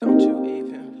Don't you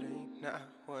even blink, not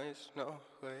once, no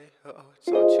way. Oh,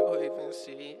 don't you even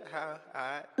see how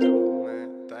I do my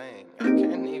thing? I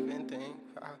can't even think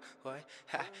about what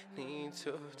I need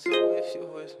to do. If you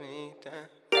was me, then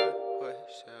I would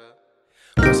show.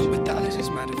 What's up with all of these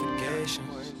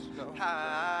modifications?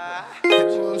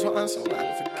 Everyone's wanting some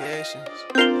modifications.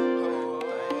 I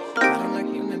don't like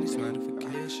none of these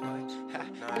modifications.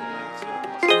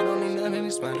 I don't need none of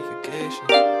these modifications.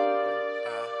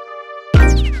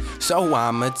 So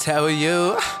I'ma tell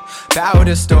you about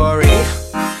a story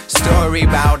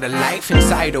about a life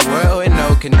inside a world with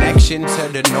no connection to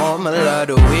the normal or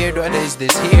the weird. What is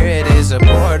this here? It is a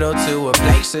portal to a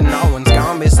place and no one's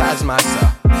gone besides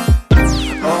myself.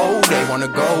 Oh, they wanna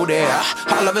go there.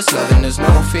 All of us loving, there's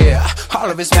no fear. All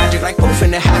of it's magic like poof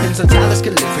in the heavens. And Talus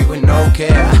can live free with no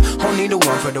care. Only the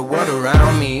one for the world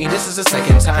around me. This is the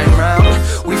second time round.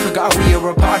 We forgot we are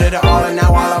a part of the all, and now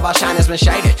all of our shine has been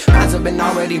shaded. Minds have been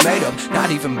already made up,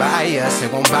 not even by us,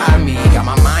 it won't buy me. Got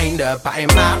my mind up,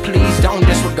 IAMEYE, please don't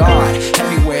disregard.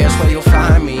 Everywhere's where you'll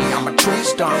find me. I'm a tree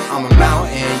stump, I'm a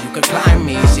mountain, you can climb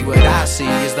me. See what I see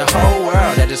is the whole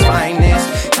world at its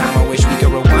finest. Time I wish we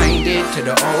could rewind it to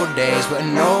the old days, but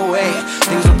no way,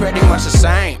 things are pretty much the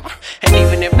same. And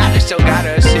even if not, they still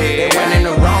gotta see they went in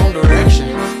the wrong direction.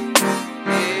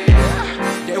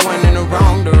 Yeah, they went in the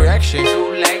wrong direction.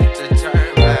 Too late to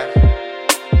turn back.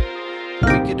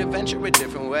 We could adventure a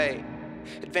different way,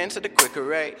 advance at a quicker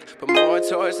rate, but more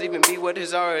towards even be what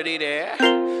is already there.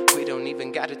 We don't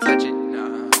even gotta touch it,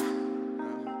 nah.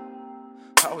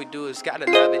 All we do is gotta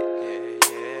love it,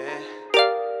 yeah.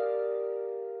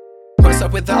 What's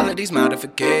up with all of these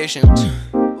modifications?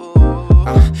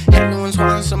 Everyone's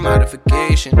wanting some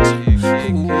modifications.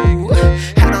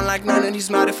 I don't like none of these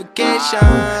modifications,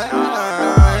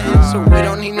 so we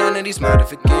don't need none of these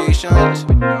modifications.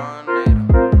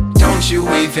 Don't you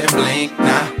even blink,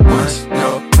 not once,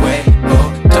 no way.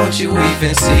 Oh, don't you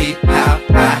even see how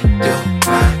I do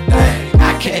my thing?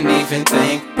 I can't even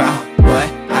think about what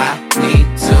I need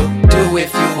to do.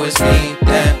 If you was me,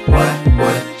 then what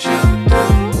would you do?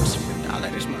 All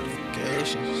of these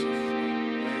modifications.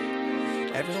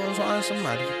 Everyone's wanting some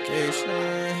modification.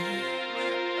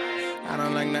 I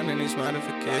don't like none of these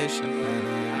modifications.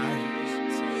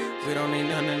 We don't need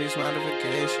none of these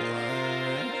modifications.